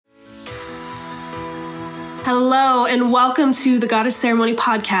Hello, and welcome to the Goddess Ceremony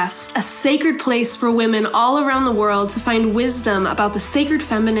Podcast, a sacred place for women all around the world to find wisdom about the sacred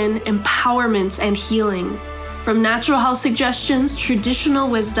feminine, empowerment, and healing. From natural health suggestions, traditional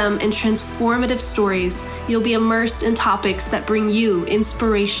wisdom, and transformative stories, you'll be immersed in topics that bring you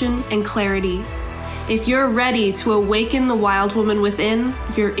inspiration and clarity. If you're ready to awaken the wild woman within,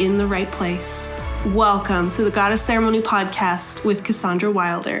 you're in the right place. Welcome to the Goddess Ceremony Podcast with Cassandra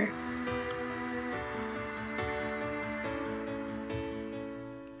Wilder.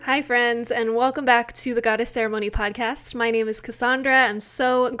 Hi friends, and welcome back to the Goddess Ceremony Podcast. My name is Cassandra. I'm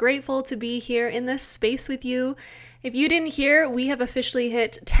so grateful to be here in this space with you. If you didn't hear, we have officially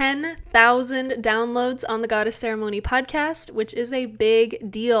hit 10,000 downloads on the Goddess Ceremony Podcast, which is a big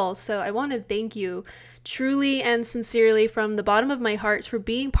deal. So I want to thank you truly and sincerely from the bottom of my heart for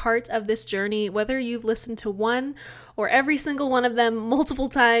being part of this journey, whether you've listened to one or every single one of them multiple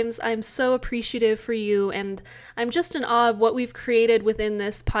times. I'm so appreciative for you, and I'm just in awe of what we've created within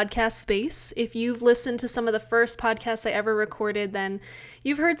this podcast space. If you've listened to some of the first podcasts I ever recorded, then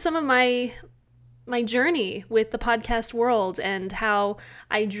you've heard some of my journey with the podcast world and how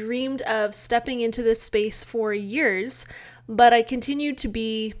I dreamed of stepping into this space for years, but I continued to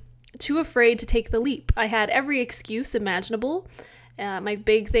be too afraid to take the leap. I had every excuse imaginable. My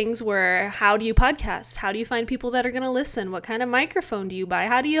big things were, how do you podcast? How do you find people that are going to listen? What kind of microphone do you buy?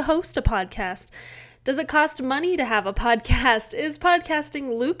 How do you host a podcast? Does it cost money to have a podcast? Is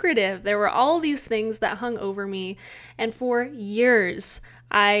podcasting lucrative? There were all these things that hung over me. And for years,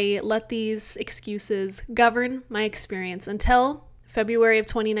 I let these excuses govern my experience until February of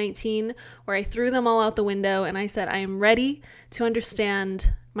 2019, where I threw them all out the window and I said, I am ready to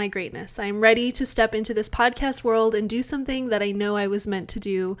understand my greatness. I am ready to step into this podcast world and do something that I know I was meant to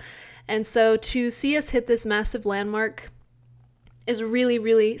do. And so to see us hit this massive landmark is really,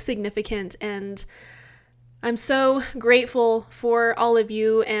 really significant. And I'm so grateful for all of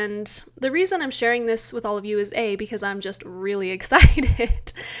you. And the reason I'm sharing this with all of you is because I'm just really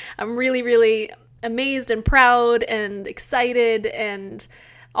excited. I'm really, really amazed and proud and excited and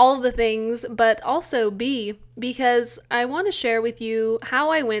all of the things, but also because I want to share with you how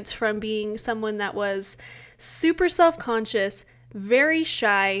I went from being someone that was super self-conscious, very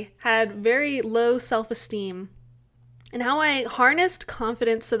shy, had very low self-esteem, and how I harnessed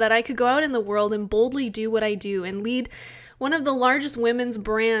confidence so that I could go out in the world and boldly do what I do and lead one of the largest women's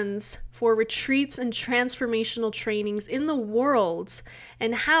brands for retreats and transformational trainings in the world,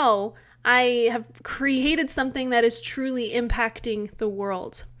 and how I have created something that is truly impacting the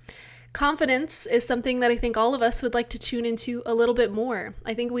world. Confidence is something that I think all of us would like to tune into a little bit more.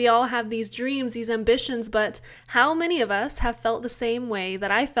 I think we all have these dreams, these ambitions, but how many of us have felt the same way that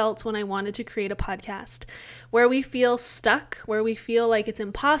I felt when I wanted to create a podcast, where we feel stuck, where we feel like it's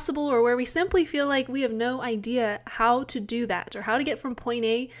impossible, or where we simply feel like we have no idea how to do that or how to get from point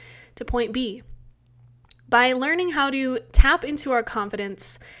A to point B. By learning how to tap into our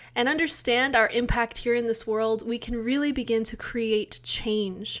confidence and understand our impact here in this world, we can really begin to create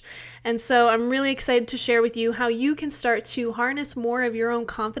change. And so I'm really excited to share with you how you can start to harness more of your own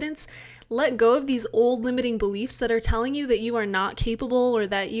confidence, let go of these old limiting beliefs that are telling you that you are not capable or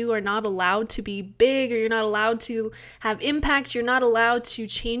that you are not allowed to be big or you're not allowed to have impact, you're not allowed to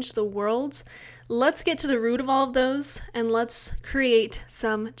change the world. Let's get to the root of all of those and let's create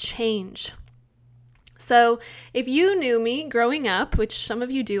some change. So if you knew me growing up, which some of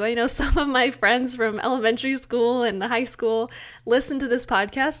you do, I know some of my friends from elementary school and high school listen to this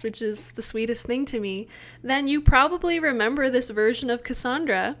podcast, which is the sweetest thing to me, then you probably remember this version of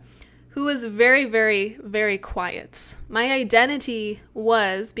Cassandra who was very, very, very quiet. My identity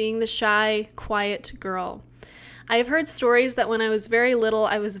was being the shy, quiet girl. I've heard stories that when I was very little,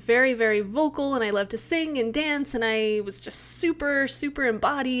 I was very, very vocal and I loved to sing and dance and I was just super, super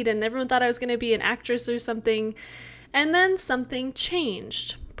embodied and everyone thought I was going to be an actress or something. And then something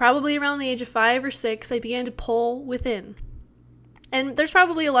changed. Probably around the age of 5 or 6, I began to pull within. And there's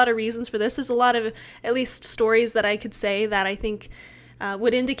probably a lot of reasons for this. There's a lot of at least stories that I could say that I think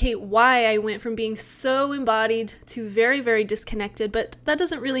would indicate why I went from being so embodied to very, very disconnected, but that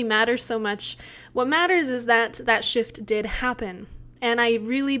doesn't really matter so much. What matters is that that shift did happen, and I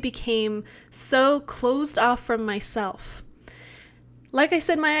really became so closed off from myself. Like I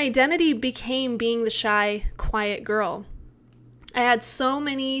said, my identity became being the shy, quiet girl. I had so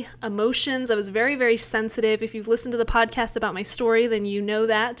many emotions. I was very, very sensitive. If you've listened to the podcast about my story, then you know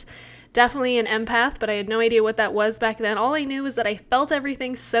that. Definitely an empath, but I had no idea what that was back then. All I knew was that I felt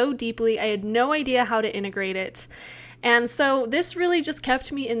everything so deeply. I had no idea how to integrate it. And so this really just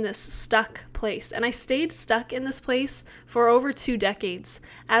kept me in this stuck place. And I stayed stuck in this place for over 2 decades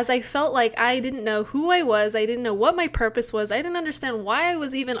as I felt like I didn't know who I was. I didn't know what my purpose was. I didn't understand why I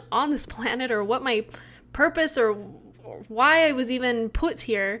was even on this planet or what my purpose or why I was even put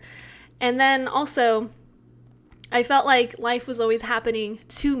here. And then also, I felt like life was always happening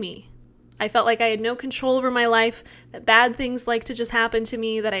to me. I felt like I had no control over my life, that bad things like to just happen to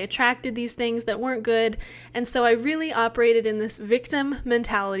me, that I attracted these things that weren't good. And so I really operated in this victim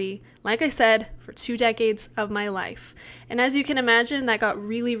mentality, like I said, for 2 decades of my life. And as you can imagine, that got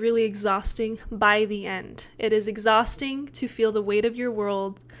really, really exhausting by the end. It is exhausting to feel the weight of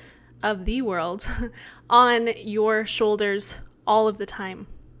the world, on your shoulders all of the time.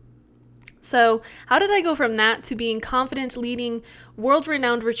 So how did I go from that to being confident, leading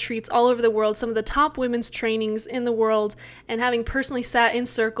world-renowned retreats all over the world, some of the top women's trainings in the world, and having personally sat in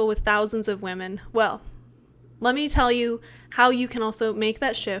circle with thousands of women? Well, let me tell you how you can also make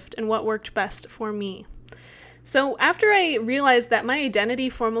that shift and what worked best for me. So after I realized that my identity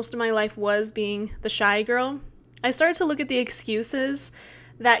for most of my life was being the shy girl, I started to look at the excuses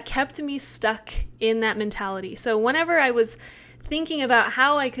that kept me stuck in that mentality. So whenever I was thinking about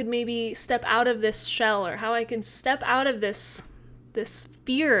how I could maybe step out of this shell or how I could step out of this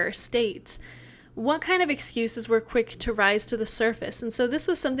fear state, what kind of excuses were quick to rise to the surface? And so this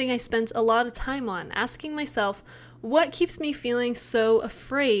was something I spent a lot of time on, asking myself, what keeps me feeling so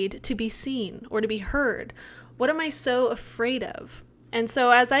afraid to be seen or to be heard? What am I so afraid of? And so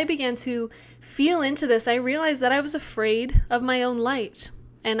as I began to feel into this, I realized that I was afraid of my own light.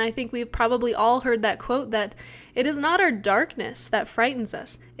 And I think we've probably all heard that quote that it is not our darkness that frightens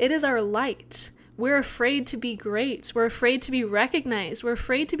us. It is our light. We're afraid to be great. We're afraid to be recognized. We're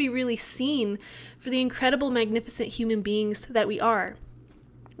afraid to be really seen for the incredible, magnificent human beings that we are.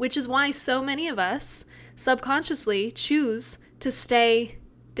 Which is why so many of us subconsciously choose to stay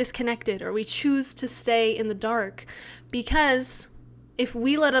disconnected, or we choose to stay in the dark, because if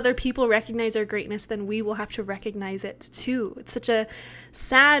we let other people recognize our greatness, then we will have to recognize it too. It's such a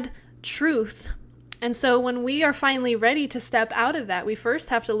sad truth. And so when we are finally ready to step out of that, we first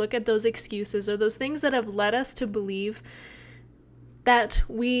have to look at those excuses or those things that have led us to believe that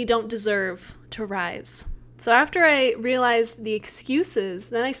we don't deserve to rise. So after I realized the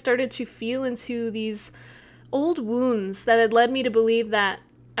excuses, then I started to feel into these old wounds that had led me to believe that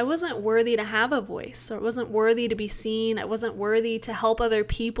I wasn't worthy to have a voice, or I wasn't worthy to be seen. I wasn't worthy to help other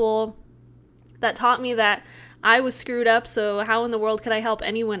people. That taught me that I was screwed up, so how in the world could I help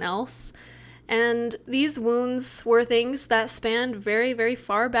anyone else? And these wounds were things that spanned very, very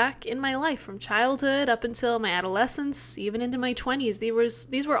far back in my life, from childhood up until my adolescence, even into my 20s.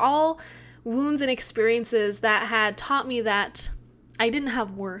 These were all wounds and experiences that had taught me that I didn't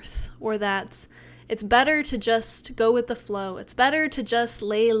have worth, or that it's better to just go with the flow. It's better to just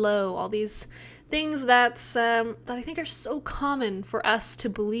lay low. All these things that I think are so common for us to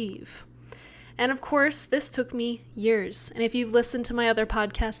believe. And of course, this took me years. And if you've listened to my other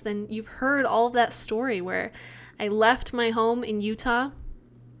podcasts, then you've heard all of that story where I left my home in Utah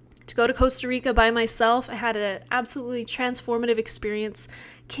to go to Costa Rica by myself. I had an absolutely transformative experience,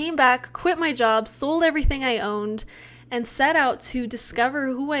 came back, quit my job, sold everything I owned, and set out to discover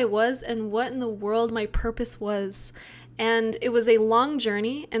who I was and what in the world my purpose was. And it was a long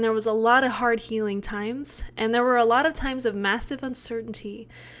journey, and there was a lot of hard healing times, and there were a lot of times of massive uncertainty.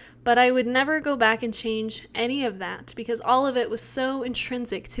 But I would never go back and change any of that, because all of it was so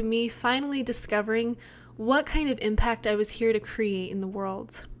intrinsic to me finally discovering what kind of impact I was here to create in the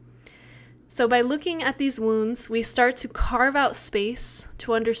world. So by looking at these wounds, we start to carve out space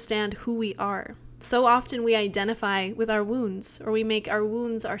to understand who we are. So often we identify with our wounds, or we make our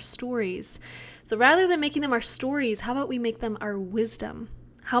wounds our stories. So rather than making them our stories, how about we make them our wisdom?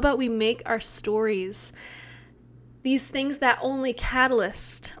 How about we make our stories these things that only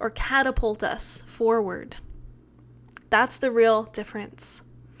catalyst or catapult us forward? That's the real difference.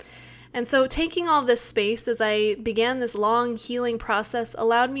 And so taking all this space as I began this long healing process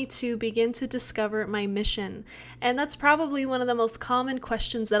allowed me to begin to discover my mission. And that's probably one of the most common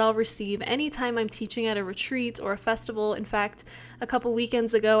questions that I'll receive anytime I'm teaching at a retreat or a festival. In fact, a couple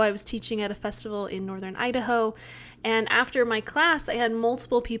weekends ago, I was teaching at a festival in northern Idaho. And after my class, I had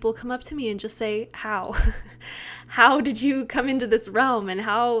multiple people come up to me and just say, how? How did you come into this realm? And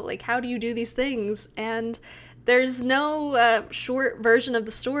how do you do these things? And there's no short version of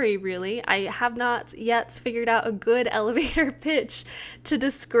the story, really. I have not yet figured out a good elevator pitch to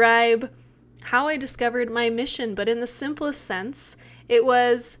describe how I discovered my mission, but in the simplest sense, It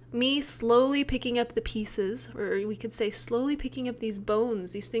was me slowly picking up the pieces, or we could say slowly picking up these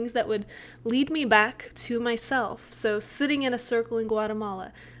bones, these things that would lead me back to myself. So sitting in a circle in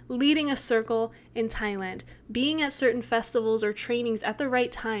Guatemala, leading a circle in Thailand, being at certain festivals or trainings at the right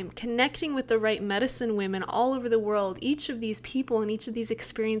time, connecting with the right medicine women all over the world. Each of these people and each of these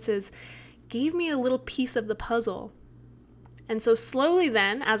experiences gave me a little piece of the puzzle. And so slowly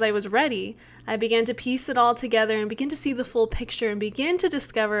then, as I was ready, I began to piece it all together and begin to see the full picture and begin to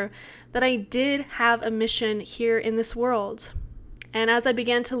discover that I did have a mission here in this world. And as I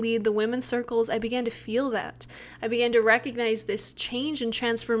began to lead the women's circles, I began to feel that. I began to recognize this change and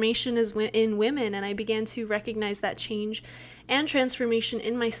transformation in women, and I began to recognize that change and transformation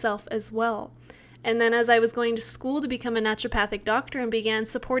in myself as well. And then as I was going to school to become a naturopathic doctor and began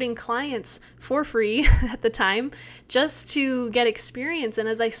supporting clients for free at the time, just to get experience, and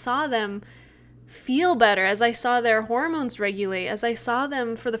as I saw them feel better, as I saw their hormones regulate, as I saw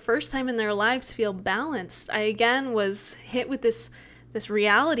them for the first time in their lives feel balanced, I again was hit with this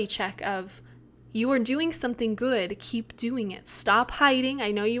reality check of, you are doing something good, keep doing it. Stop hiding. I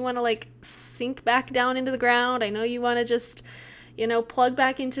know you want to sink back down into the ground. I know you want to just, plug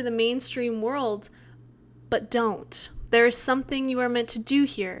back into the mainstream world, but don't. There is something you are meant to do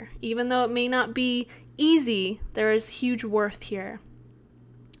here. Even though it may not be easy, there is huge worth here.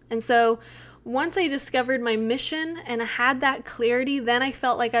 And so once I discovered my mission and I had that clarity, then I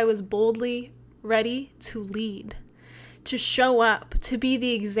felt like I was boldly ready to lead, to show up, to be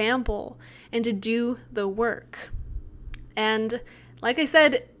the example, and to do the work. And like I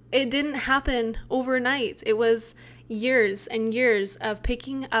said, it didn't happen overnight. It was years and years of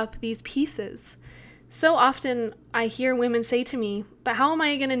picking up these pieces. So often I hear women say to me, but how am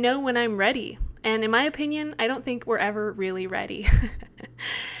I going to know when I'm ready? And in my opinion, I don't think we're ever really ready.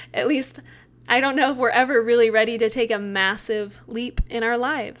 At least I don't know if we're ever really ready to take a massive leap in our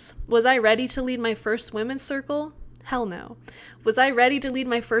lives. Was I ready to lead my first women's circle? Hell no. Was I ready to lead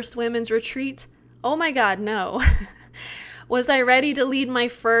my first women's retreat? Oh my God, no. Was I ready to lead my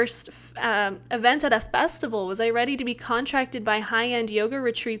first event at a festival? Was I ready to be contracted by high-end yoga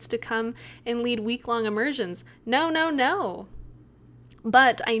retreats to come and lead week-long immersions? No.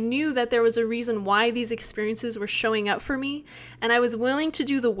 But I knew that there was a reason why these experiences were showing up for me, and I was willing to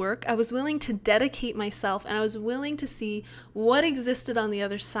do the work, I was willing to dedicate myself, and I was willing to see what existed on the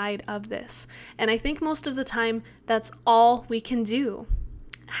other side of this. And I think most of the time, that's all we can do.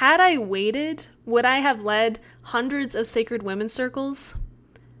 Had I waited, would I have led hundreds of sacred women's circles,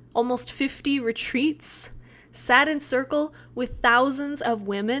 almost 50 retreats, sat in circle with thousands of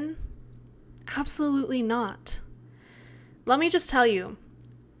women? Absolutely not. Let me just tell you,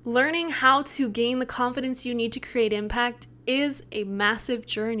 learning how to gain the confidence you need to create impact is a massive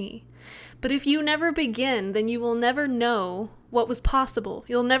journey. But if you never begin, then you will never know what was possible.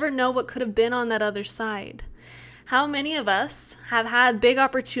 You'll never know what could have been on that other side. How many of us have had big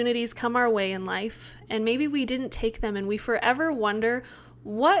opportunities come our way in life, and maybe we didn't take them, and we forever wonder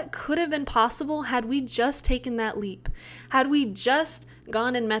what could have been possible had we just taken that leap? Had we just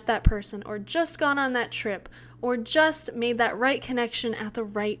gone and met that person, or just gone on that trip, or just made that right connection at the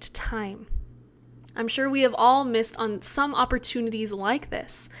right time? I'm sure we have all missed on some opportunities like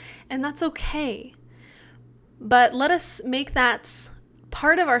this, and that's okay. But let us make that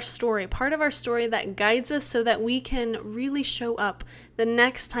part of our story that guides us so that we can really show up the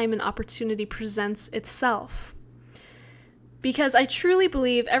next time an opportunity presents itself. Because I truly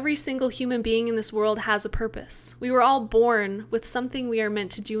believe every single human being in this world has a purpose. We were all born with something we are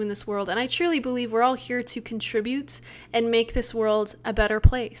meant to do in this world, and I truly believe we're all here to contribute and make this world a better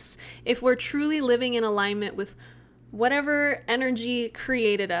place. If we're truly living in alignment with whatever energy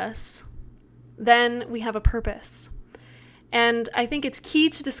created us, then we have a purpose. And I think it's key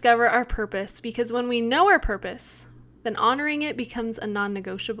to discover our purpose, because when we know our purpose, then honoring it becomes a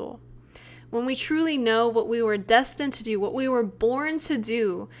non-negotiable. When we truly know what we were destined to do, what we were born to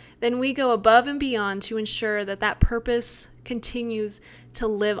do, then we go above and beyond to ensure that that purpose continues to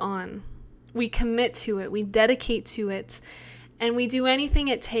live on. We commit to it, we dedicate to it, and we do anything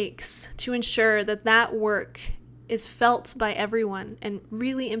it takes to ensure that that work is felt by everyone and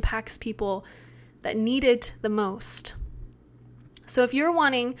really impacts people that need it the most. So if you're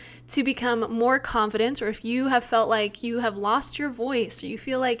wanting to become more confident, or if you have felt like you have lost your voice, or you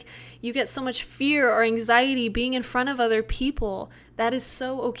feel like you get so much fear or anxiety being in front of other people, that is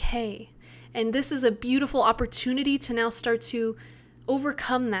so okay. And this is a beautiful opportunity to now start to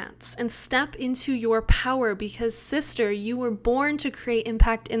overcome that and step into your power, because sister, you were born to create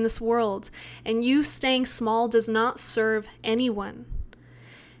impact in this world, and you staying small does not serve anyone.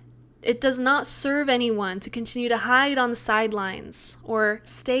 It does not serve anyone to continue to hide on the sidelines or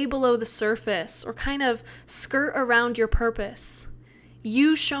stay below the surface or kind of skirt around your purpose.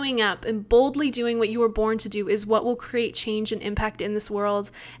 You showing up and boldly doing what you were born to do is what will create change and impact in this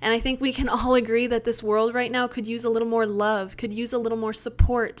world. And I think we can all agree that this world right now could use a little more love, could use a little more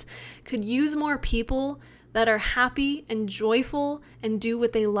support, could use more people that are happy and joyful and do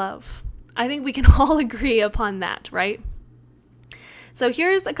what they love. I think we can all agree upon that, right? So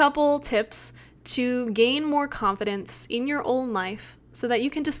here's a couple tips to gain more confidence in your own life so that you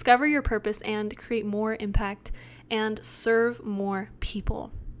can discover your purpose and create more impact and serve more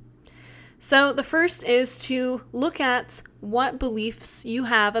people. So the first is to look at what beliefs you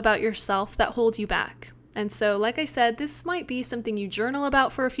have about yourself that hold you back. And so, like I said, this might be something you journal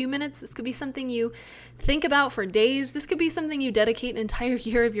about for a few minutes. This could be something you think about for days. This could be something you dedicate an entire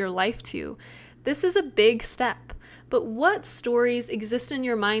year of your life to. This is a big step. But what stories exist in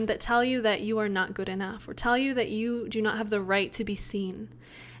your mind that tell you that you are not good enough or tell you that you do not have the right to be seen?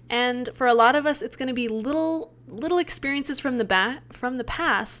 And for a lot of us, it's going to be little experiences from the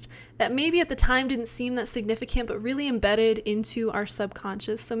past that maybe at the time didn't seem that significant, but really embedded into our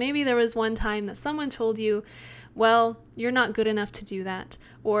subconscious. So maybe there was one time that someone told you, well, you're not good enough to do that,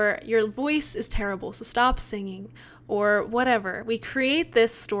 or your voice is terrible, so stop singing, or whatever. We create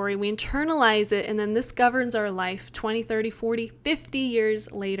this story, we internalize it, and then this governs our life 20, 30, 40, 50 years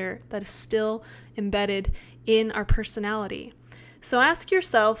later. That is still embedded in our personality. So ask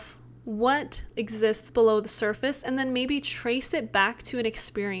yourself what exists below the surface, and then maybe trace it back to an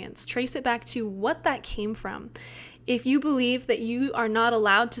experience. Trace it back to what that came from. If you believe that you are not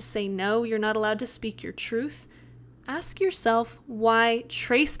allowed to say no, you're not allowed to speak your truth, ask yourself why.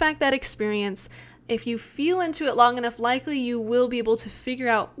 Trace back that experience. If you feel into it long enough, likely you will be able to figure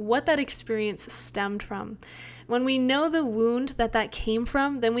out what that experience stemmed from. When we know the wound that came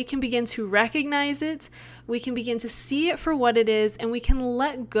from, then we can begin to recognize it, we can begin to see it for what it is, and we can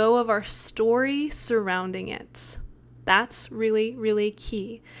let go of our story surrounding it. That's really, really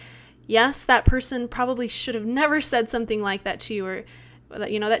key. Yes, that person probably should have never said something like that to you, or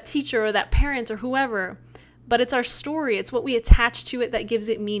that teacher or that parent or whoever, but it's our story, it's what we attach to it that gives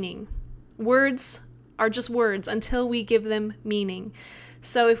it meaning. Words are just words until we give them meaning.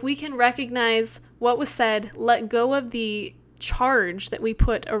 So if we can recognize what was said, let go of the charge that we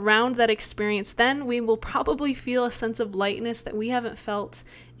put around that experience, then we will probably feel a sense of lightness that we haven't felt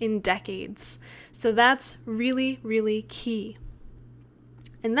in decades. So that's really, really key.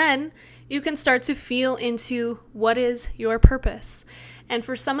 And then you can start to feel into what is your purpose. And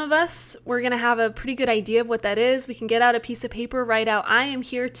for some of us, we're going to have a pretty good idea of what that is. We can get out a piece of paper, write out, I am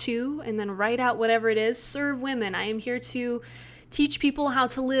here to, and then write out whatever it is. Serve women. I am here to teach people how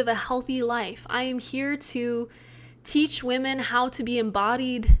to live a healthy life. I am here to teach women how to be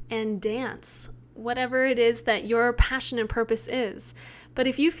embodied and dance. Whatever it is that your passion and purpose is. But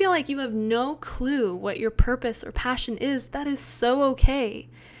if you feel like you have no clue what your purpose or passion is, that is so okay.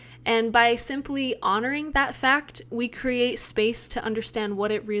 And by simply honoring that fact, we create space to understand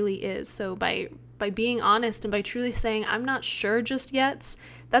what it really is. So by being honest and by truly saying, I'm not sure just yet,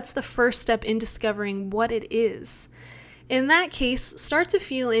 that's the first step in discovering what it is. In that case, start to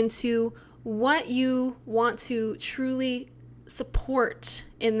feel into what you want to truly support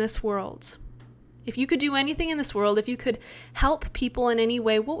in this world. If you could do anything in this world, if you could help people in any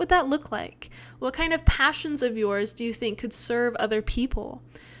way, what would that look like? What kind of passions of yours do you think could serve other people?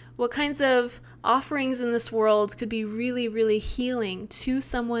 What kinds of offerings in this world could be really, really healing to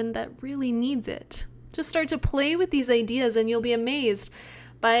someone that really needs it? Just start to play with these ideas and you'll be amazed.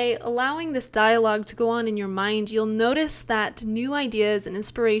 By allowing this dialogue to go on in your mind, you'll notice that new ideas and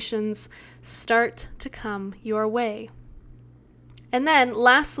inspirations start to come your way. And then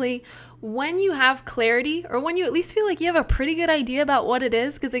lastly, when you have clarity, or when you at least feel like you have a pretty good idea about what it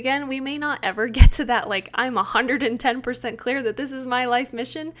is, because again, we may not ever get to that, like I'm 110% clear that this is my life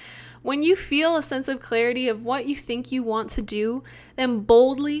mission. When you feel a sense of clarity of what you think you want to do, then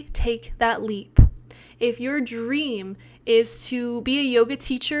boldly take that leap. If your dream is to be a yoga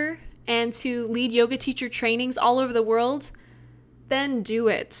teacher and to lead yoga teacher trainings all over the world, then do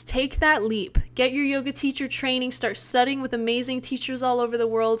it. Take that leap. Get your yoga teacher training, start studying with amazing teachers all over the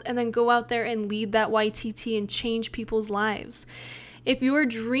world, and then go out there and lead that YTT and change people's lives. If your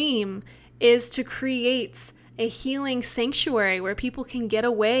dream is to create a healing sanctuary where people can get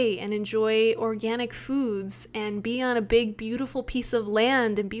away and enjoy organic foods and be on a big, beautiful piece of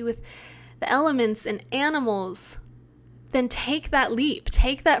land and be with the elements and animals, then take that leap,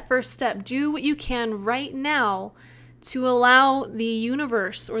 take that first step, do what you can right now to allow the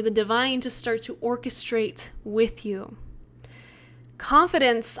universe or the divine to start to orchestrate with you.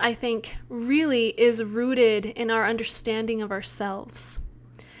 confidence, I think, really is rooted in our understanding of ourselves.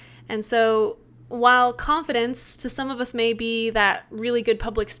 And so while confidence to some of us may be that really good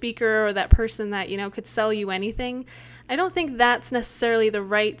public speaker or that person that, could sell you anything, I don't think that's necessarily the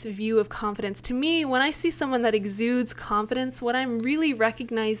right view of confidence. To me, when I see someone that exudes confidence, what I'm really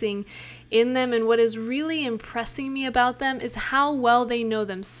recognizing in them and what is really impressing me about them is how well they know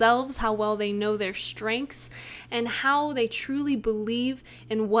themselves, how well they know their strengths, and how they truly believe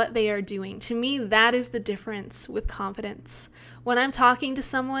in what they are doing. To me, that is the difference with confidence. When I'm talking to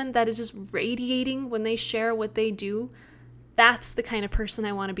someone that is just radiating when they share what they do, that's the kind of person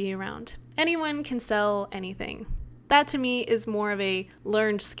I want to be around. Anyone can sell anything. That to me is more of a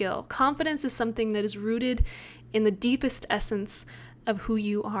learned skill. Confidence is something that is rooted in the deepest essence of who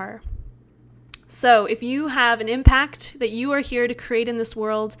you are. So if you have an impact that you are here to create in this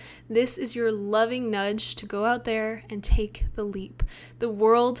world, this is your loving nudge to go out there and take the leap. The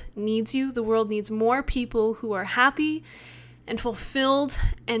world needs you. The world needs more people who are happy and fulfilled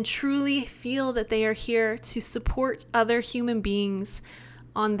and truly feel that they are here to support other human beings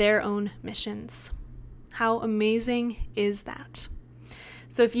on their own missions. How amazing is that?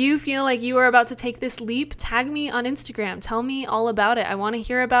 So if you feel like you are about to take this leap, tag me on Instagram. Tell me all about it. I want to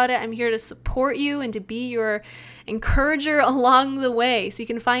hear about it. I'm here to support you and to be your encourager along the way. So you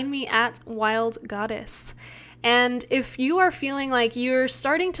can find me at Wild Goddess. And if you are feeling like you're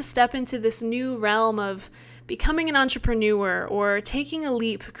starting to step into this new realm of becoming an entrepreneur or taking a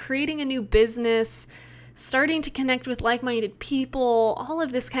leap, creating a new business, starting to connect with like-minded people, all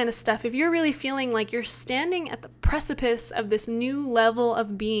of this kind of stuff, if you're really feeling like you're standing at the precipice of this new level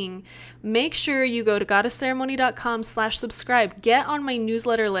of being, make sure you go to goddessceremony.com/subscribe. Get on my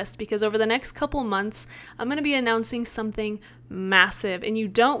newsletter list, because over the next couple months, I'm going to be announcing something massive and you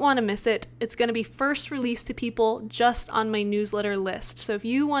don't want to miss it. It's going to be first released to people just on my newsletter list. So if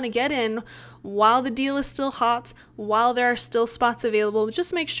you want to get in while the deal is still hot, while there are still spots available,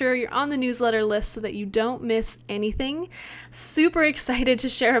 just make sure you're on the newsletter list so that you don't miss anything. Super excited to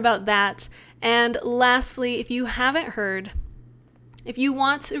share about that. And lastly, if you haven't heard, if you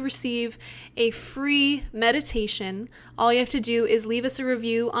want to receive a free meditation, all you have to do is leave us a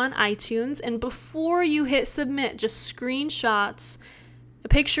review on iTunes, and before you hit submit, just screenshots a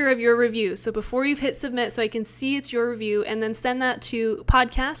picture of your review. So before you've hit submit, so I can see it's your review, and then send that to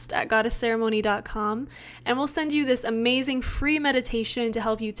podcast@goddessceremony.com, and we'll send you this amazing free meditation to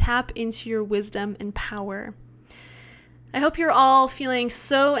help you tap into your wisdom and power. I hope you're all feeling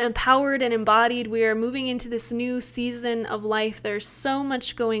so empowered and embodied. We are moving into this new season of life. There's so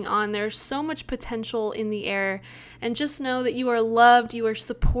much going on. There's so much potential in the air. And just know that you are loved, you are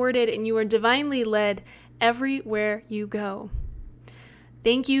supported, and you are divinely led everywhere you go.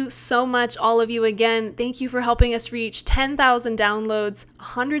 Thank you so much, all of you. Again, thank you for helping us reach 10,000 downloads,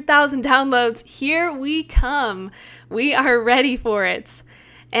 100,000 downloads. Here we come. We are ready for it.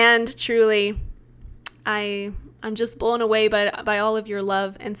 And truly, I'm just blown away by all of your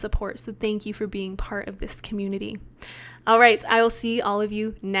love and support. So thank you for being part of this community. All right, I will see all of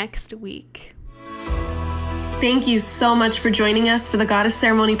you next week. Thank you so much for joining us for the Goddess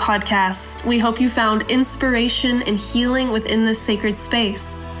Ceremony podcast. We hope you found inspiration and healing within this sacred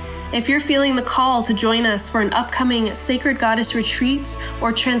space. If you're feeling the call to join us for an upcoming Sacred Goddess retreat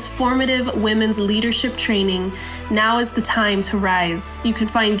or transformative women's leadership training, now is the time to rise. You can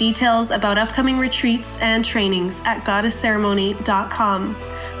find details about upcoming retreats and trainings at goddessceremony.com.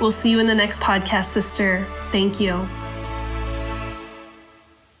 We'll see you in the next podcast, sister. Thank you.